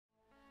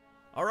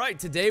Alright,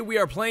 today we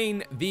are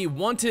playing The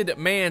Wanted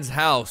Man's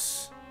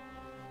House.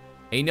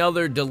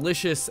 Another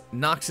delicious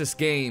Noxus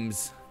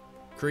Games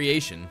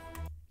creation.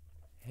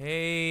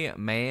 Hey,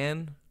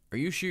 man. Are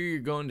you sure you're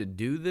going to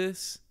do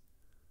this?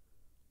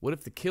 What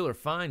if the killer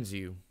finds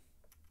you?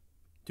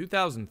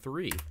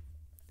 2003.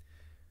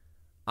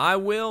 I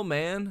will,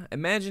 man.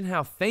 Imagine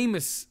how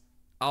famous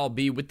I'll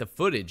be with the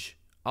footage.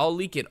 I'll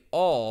leak it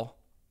all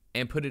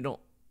and put it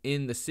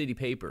in the city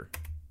paper.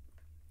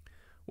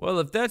 Well,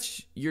 if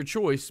that's your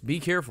choice, be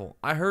careful.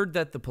 I heard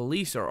that the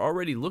police are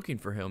already looking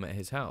for him at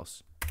his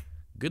house.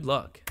 Good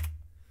luck.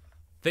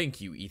 Thank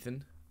you,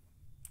 Ethan.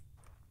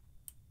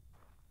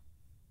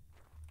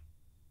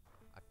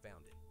 I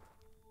found it.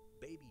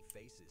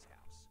 Babyface's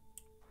house.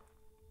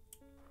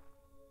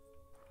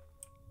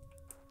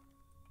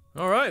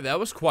 Alright, that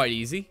was quite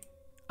easy.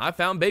 I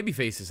found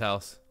Babyface's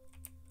house.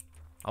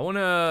 I want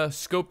to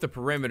scope the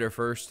perimeter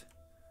first.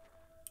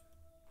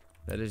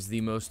 That is the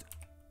most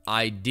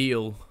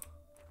ideal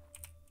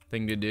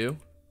thing to do.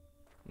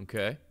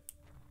 Okay.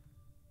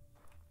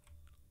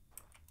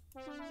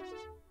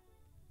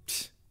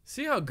 Psst,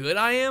 see how good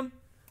I am?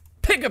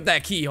 Pick up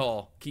that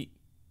hall key.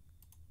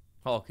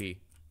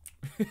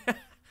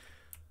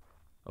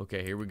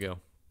 Okay, here we go.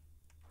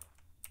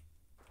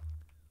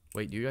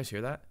 Wait, do you guys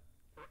hear that?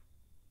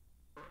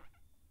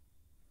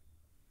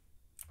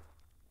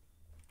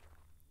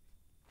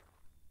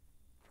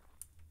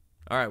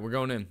 Alright, we're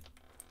going in.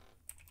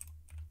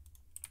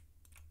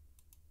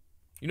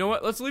 You know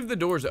what? Let's leave the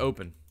doors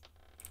open.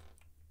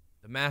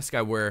 The mask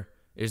I wear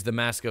is the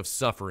mask of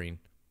suffering.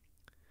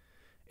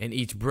 And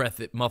each breath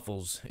it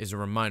muffles is a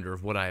reminder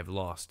of what I have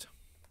lost.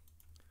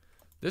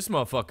 This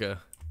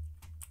motherfucker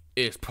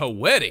is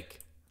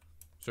poetic.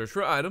 Search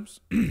for items.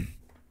 I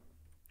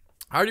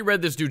already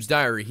read this dude's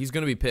diary. He's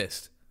gonna be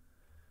pissed.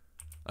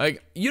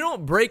 Like, you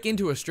don't break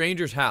into a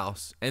stranger's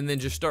house and then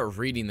just start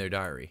reading their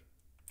diary.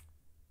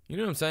 You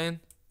know what I'm saying?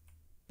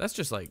 That's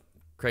just like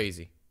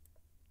crazy.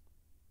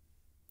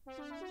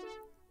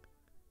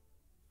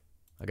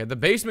 I got the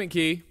basement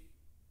key.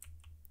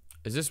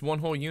 Is this one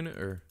whole unit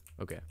or?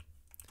 Okay.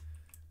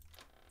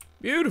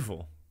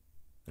 Beautiful.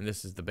 And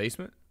this is the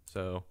basement.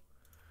 So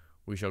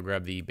we shall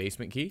grab the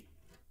basement key.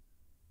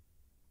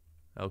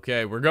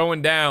 Okay, we're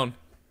going down.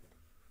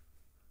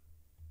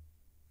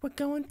 We're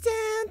going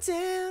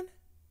downtown.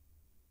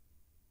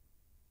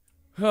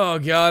 Oh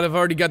God, I've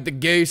already got the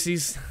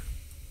Gacy's.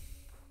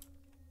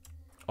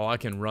 Oh, I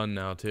can run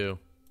now too.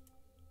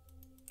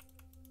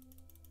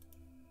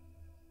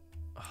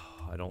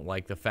 I don't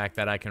like the fact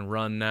that I can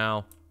run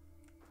now.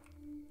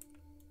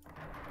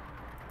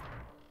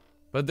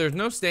 But there's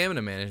no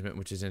stamina management,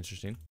 which is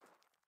interesting.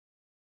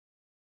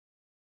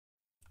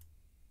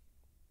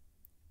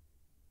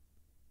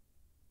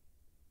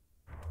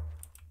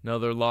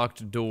 Another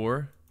locked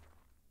door.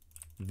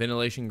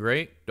 Ventilation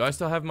grate. Do I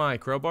still have my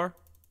crowbar?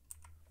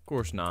 Of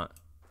course not.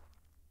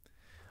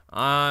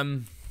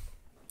 I'm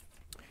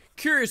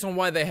curious on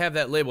why they have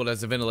that labeled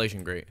as a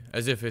ventilation grate.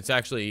 As if it's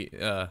actually,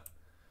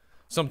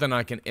 something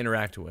I can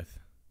interact with.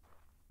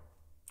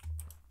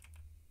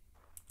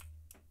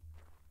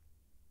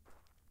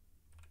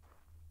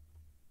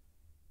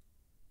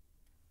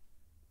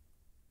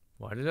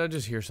 Why did I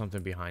just hear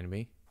something behind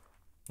me?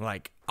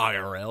 Like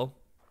IRL?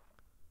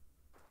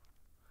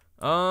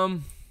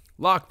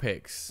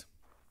 Lockpicks.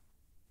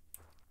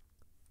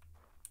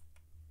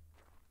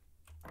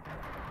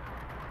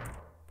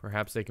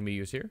 Perhaps they can be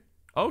used here.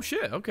 Oh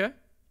shit, okay.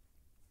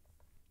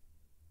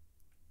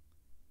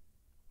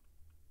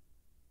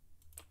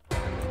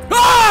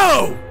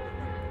 Oh!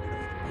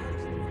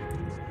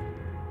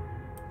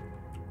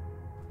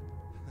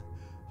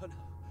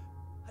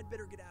 I'd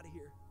better get out of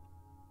here.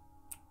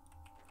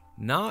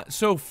 Not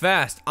so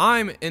fast.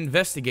 I'm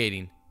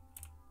investigating.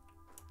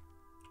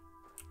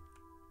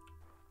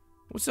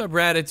 What's up,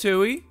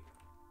 Ratatouille?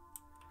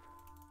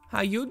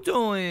 How you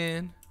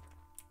doing?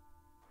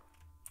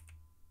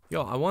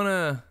 Yo, I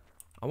wanna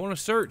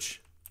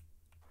search.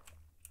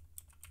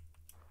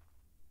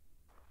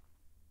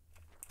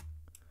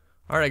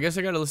 Alright, I guess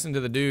I gotta listen to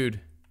the dude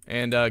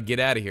and get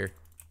out of here.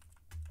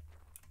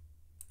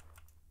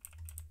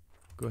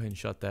 Go ahead and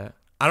shut that.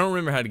 I don't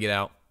remember how to get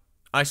out.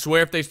 I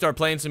swear if they start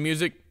playing some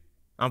music,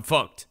 I'm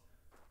fucked.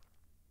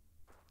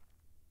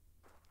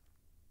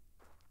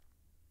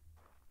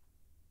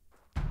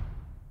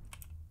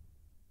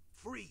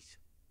 Freeze!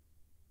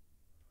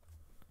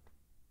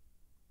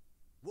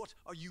 What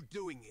are you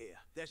doing here?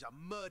 There's a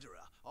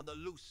murderer on the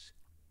loose.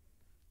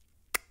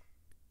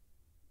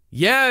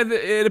 Yeah,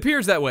 it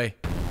appears that way.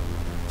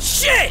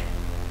 Shit!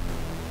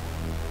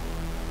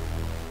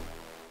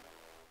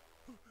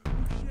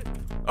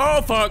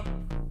 Oh, fuck.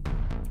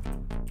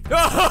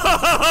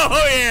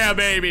 Oh, yeah,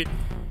 baby.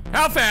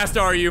 How fast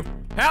are you?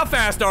 How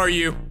fast are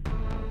you?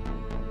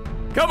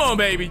 Come on,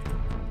 baby.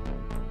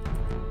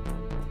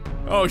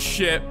 Oh,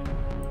 shit.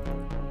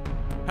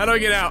 How do I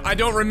get out? I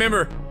don't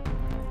remember.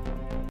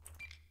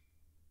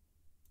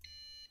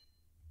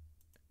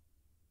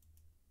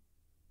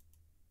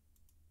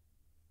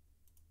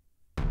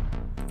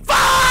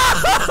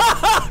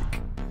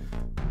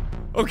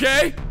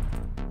 Okay.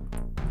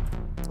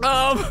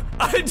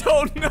 I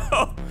don't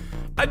know.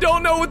 I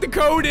don't know what the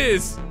code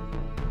is.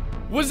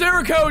 Was there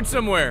a code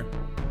somewhere?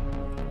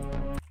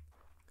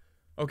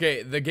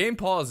 Okay, the game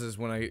pauses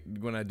when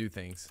I do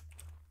things.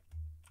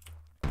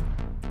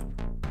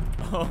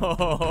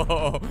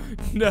 Oh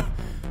no.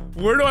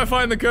 Where do I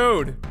find the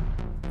code?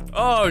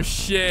 Oh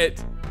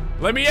shit.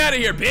 Let me out of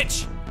here,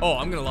 bitch. Oh,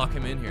 I'm gonna lock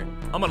him in here.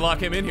 I'm gonna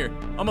lock him in here.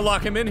 I'm gonna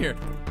lock him in here.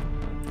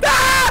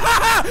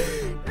 Ah!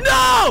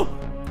 No!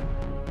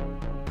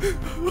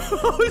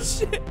 Oh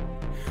shit.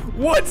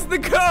 What's the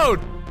code?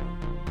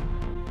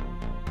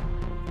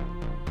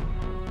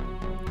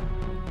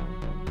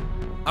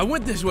 I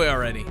went this way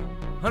already.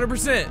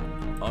 100%.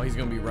 Oh, he's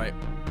gonna be right.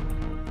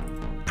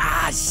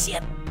 Ah,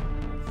 shit.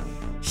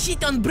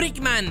 Shit on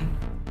Brickman.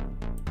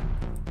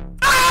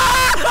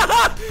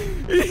 Ah!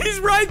 He's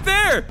right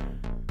there.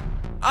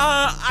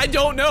 I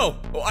don't know.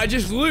 I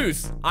just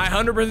lose. I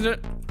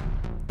 100%.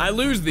 I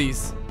lose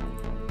these.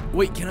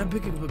 Wait, can I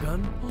pick up a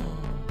gun?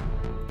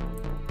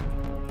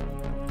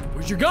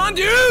 Where's your gun,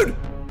 dude?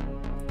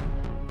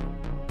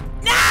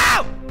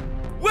 No!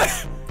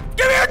 What?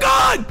 Give me your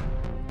gun!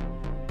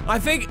 I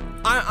think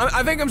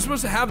I'm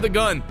supposed to have the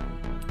gun,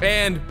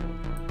 and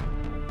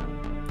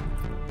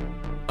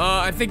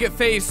I think it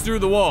phased through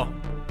the wall.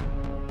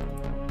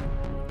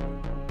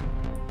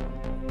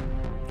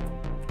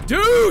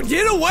 Dude,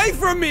 get away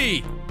from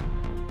me!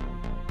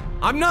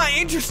 I'm not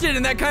interested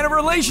in that kind of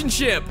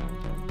relationship.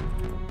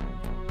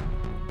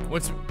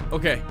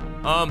 Okay,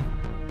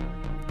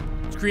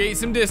 let's create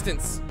some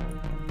distance.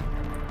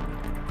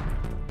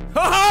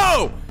 Ho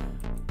ho!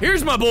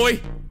 Here's my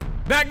boy.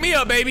 Back me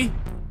up, baby.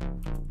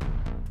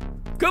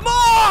 Come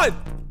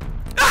on!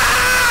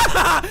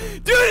 Ah!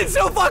 Dude, it's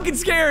so fucking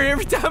scary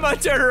every time I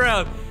turn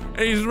around.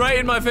 And he's right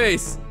in my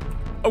face.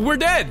 Oh, we're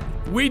dead.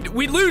 We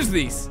lose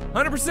these.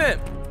 100%.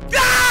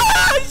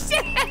 Ah!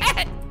 Shit!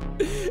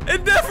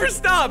 It never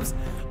stops.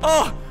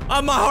 Oh,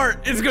 on my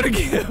heart. It's gonna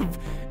give.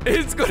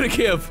 It's gonna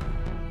give.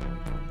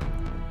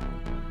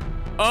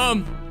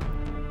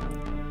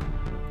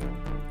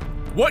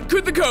 What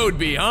could the code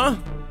be, huh?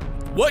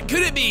 What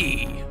could it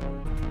be?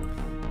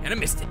 And I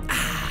missed it.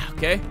 Ah,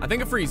 okay. I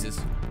think it freezes.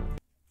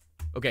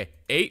 Okay,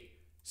 8,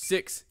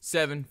 6,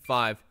 7,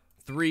 5,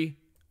 3,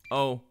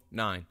 0,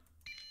 9.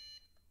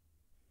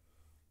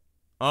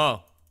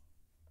 Oh.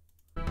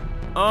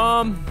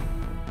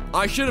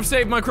 I should have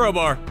saved my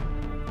crowbar.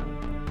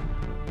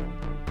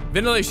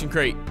 Ventilation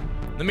crate.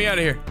 Let me out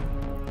of here.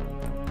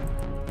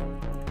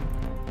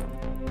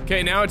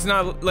 Okay, now it's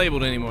not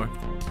labeled anymore.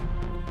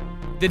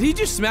 Did he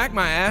just smack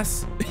my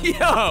ass?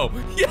 Yo,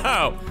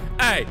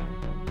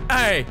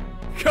 hey,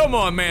 come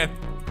on, man.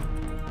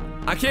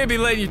 I can't be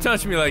letting you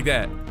touch me like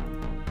that.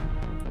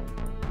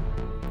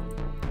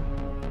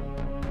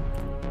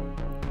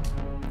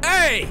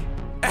 Hey!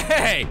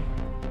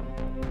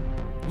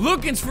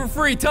 Looking's for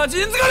free,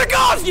 touching it's gonna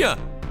cost you!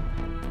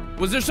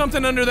 Was there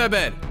something under that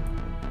bed?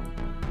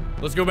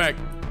 Let's go back.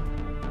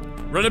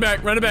 Run it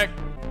back.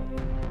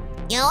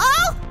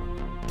 Hello?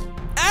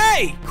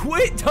 Hey!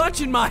 Quit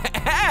touching my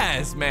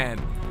ass, man.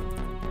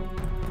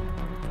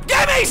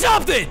 Give me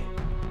something!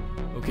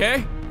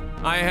 Okay.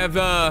 I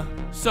have,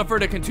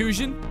 suffered a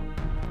contusion.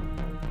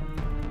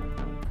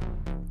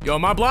 Yo,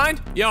 am I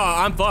blind? Yo,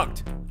 I'm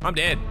fucked. I'm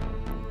dead.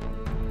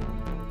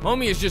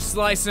 Homie is just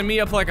slicing me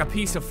up like a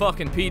piece of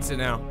fucking pizza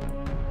now.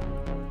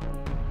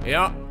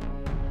 Yeah.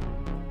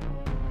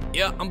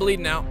 Yeah, I'm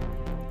bleeding out.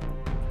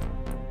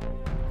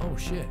 Oh,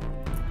 shit.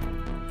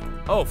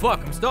 Oh, fuck,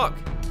 I'm stuck.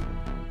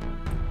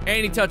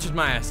 And he touches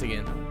my ass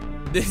again.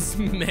 This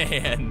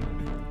man.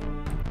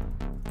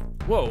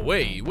 Whoa,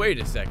 wait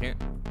a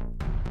second.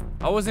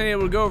 I wasn't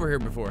able to go over here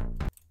before.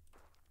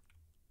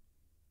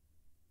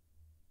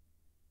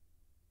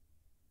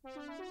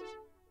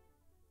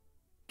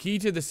 Key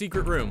to the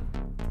secret room.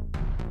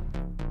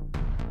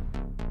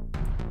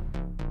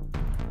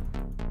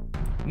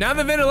 Now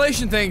the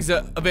ventilation thing's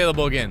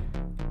available again.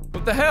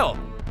 What the hell?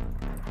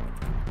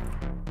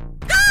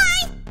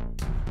 Hi!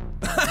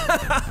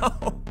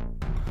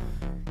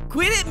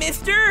 Quit it,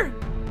 mister!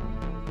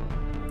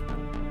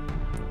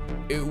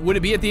 Would it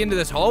be at the end of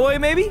this hallway,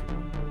 maybe?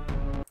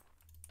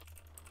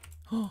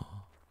 Oh,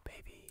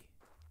 baby.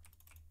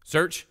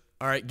 Search.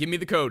 Alright, give me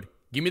the code.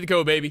 Give me the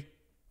code, baby.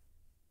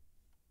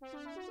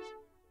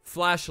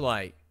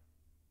 Flashlight.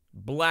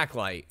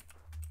 Blacklight.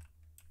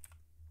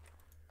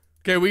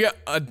 Okay, we got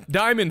a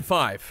diamond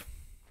 5.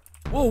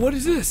 Whoa, what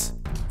is this?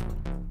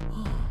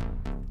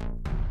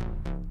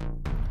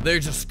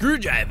 There's a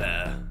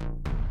screwdriver.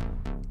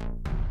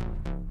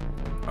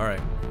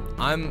 Alright.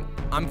 I'm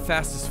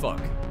fast as fuck.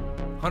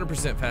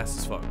 100% fast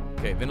as fuck.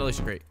 Okay,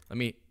 ventilation crate. Let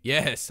me,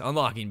 yes,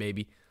 unlocking,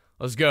 baby.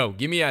 Let's go.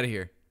 Get me out of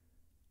here.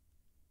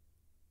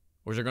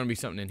 Or is there gonna be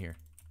something in here?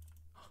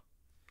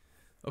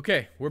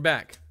 Okay, we're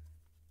back.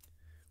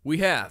 We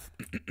have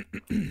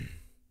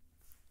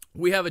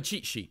a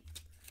cheat sheet.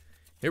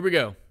 Here we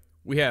go.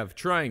 We have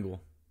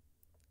triangle,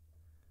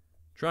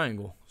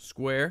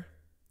 square,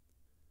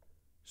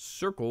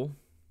 circle,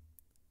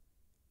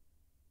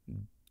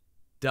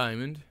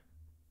 diamond,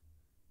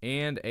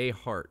 And a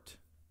heart.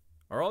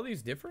 Are all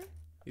these different?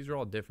 These are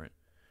all different.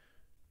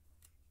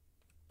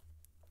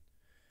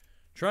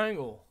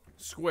 Triangle,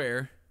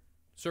 square,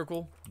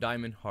 circle,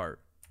 diamond, heart.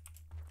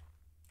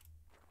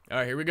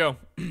 Alright, here we go.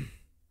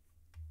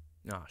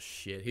 Oh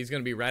shit. He's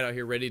gonna be right out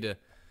here ready to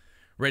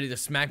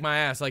smack my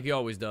ass like he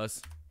always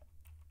does.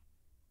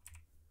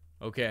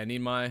 Okay, I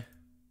need my...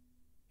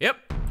 Yep.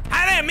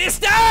 Hi there,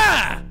 mister!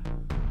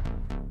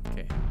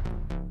 Okay.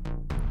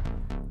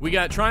 We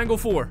got triangle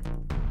 4.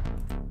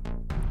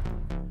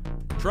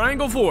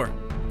 Triangle 4.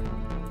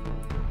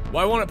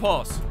 Why won't it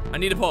pause? I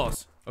need to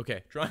pause.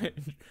 Okay,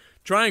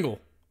 triangle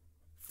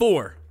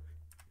 4.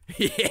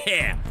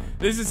 Yeah!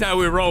 This is how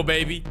we roll,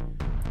 baby.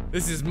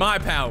 This is my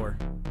power.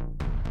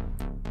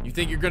 You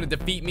think you're gonna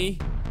defeat me?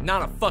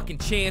 Not a fucking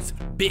chance,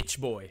 bitch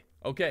boy.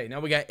 Okay, now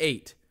we got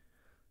 8.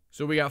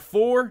 So we got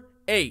 4,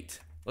 8.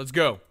 Let's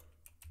go.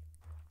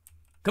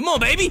 Come on,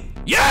 baby!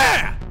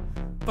 Yeah!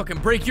 Fucking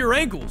break your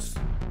ankles.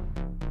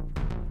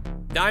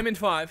 Diamond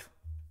 5.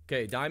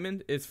 Okay,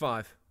 diamond is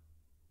 5.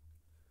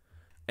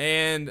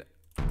 And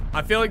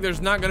I feel like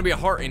there's not gonna be a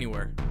heart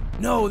anywhere.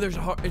 No, there's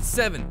a heart. It's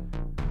 7.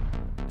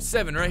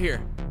 7 right here.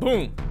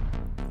 Boom.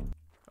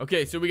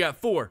 Okay, so we got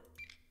 4,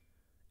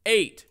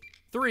 8,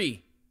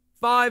 3,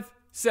 5,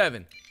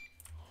 7.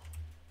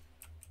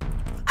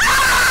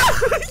 Ah!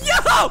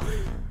 Yo!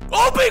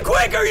 Open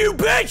quicker, you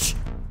bitch!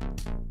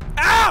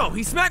 Ow!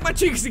 He smacked my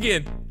cheeks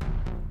again.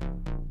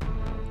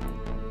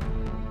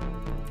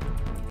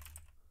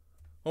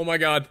 Oh my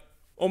god.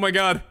 Oh my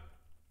god.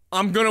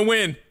 I'm gonna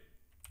win.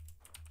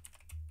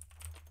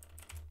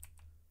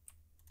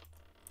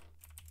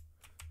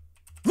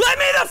 Let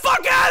me the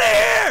fuck out of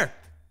here!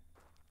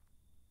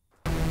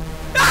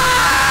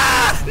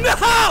 Ah!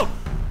 No!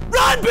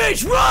 Run,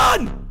 bitch,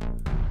 run!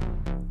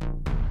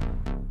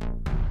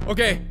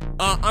 Okay,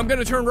 I'm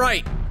gonna turn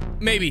right.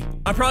 Maybe.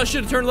 I probably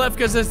should have turned left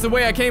because that's the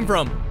way I came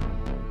from.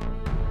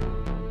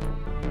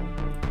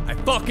 I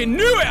fucking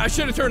knew it! I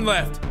should have turned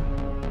left.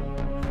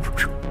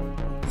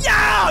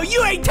 Yo!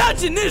 You ain't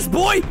touching this,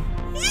 boy!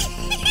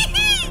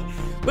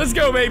 Let's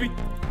go, baby.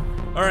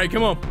 Alright,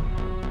 come on.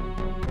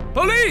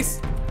 Police!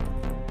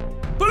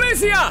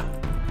 Policia!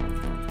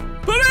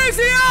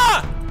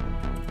 Policia!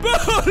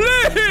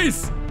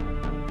 Police!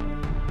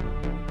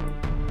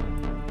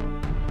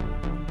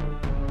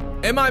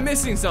 Am I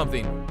missing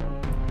something?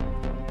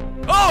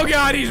 Oh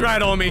god, he's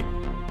right on me.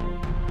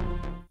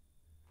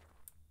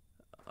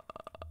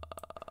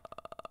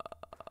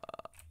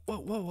 Whoa,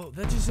 whoa, whoa,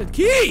 that just said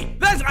key!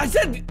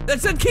 That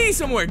said key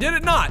somewhere, did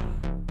it not?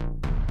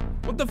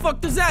 What the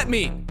fuck does that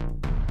mean?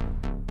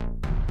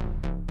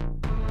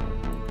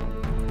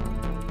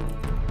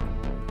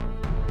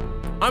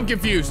 I'm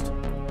confused.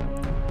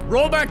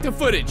 Roll back the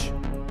footage.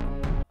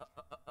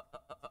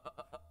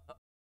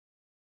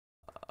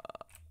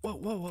 Whoa,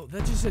 whoa, whoa,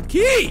 that just said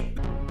key!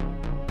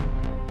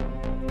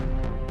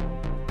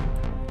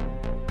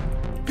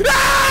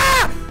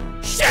 Ah!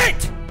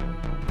 Shit!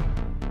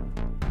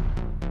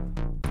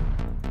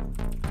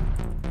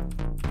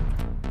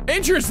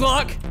 Entrance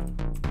lock?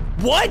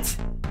 What?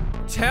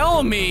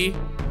 Tell me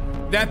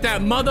that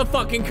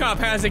motherfucking cop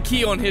has a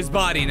key on his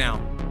body now.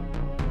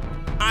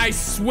 I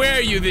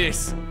swear you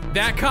this.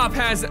 That cop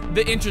has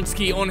the entrance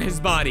key on his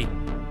body.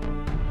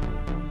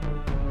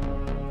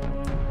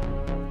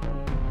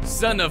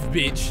 Son of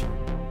bitch.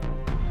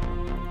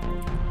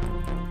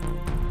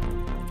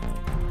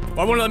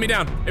 Why won't it let me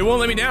down? It won't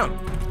let me down.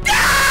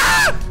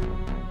 Ah!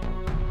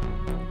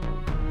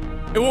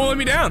 It won't let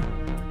me down.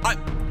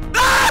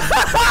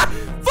 Ah!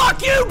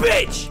 Fuck you,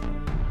 bitch!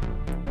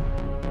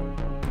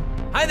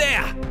 Hi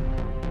there.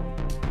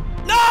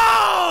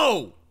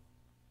 No!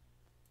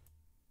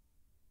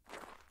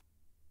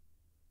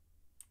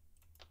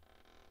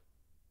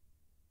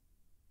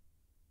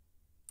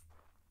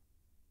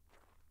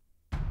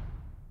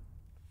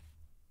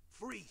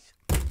 Freeze!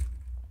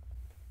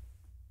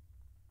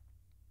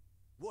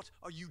 What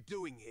are you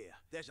doing here?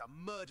 There's a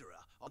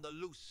murderer on the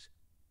loose.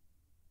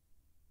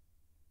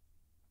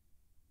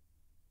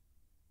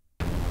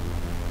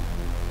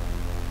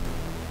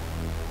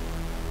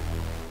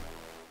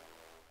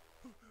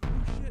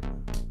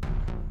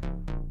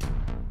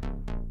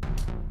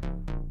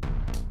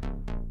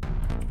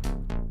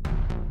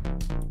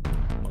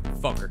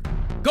 Motherfucker.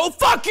 Go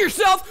fuck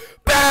yourself,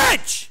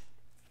 bitch!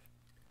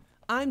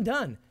 I'm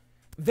done.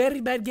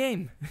 Very bad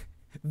game.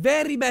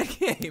 Very bad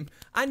game.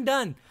 I'm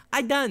done.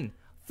 I done.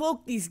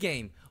 Fuck this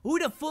game. Who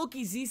the fuck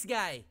is this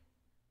guy?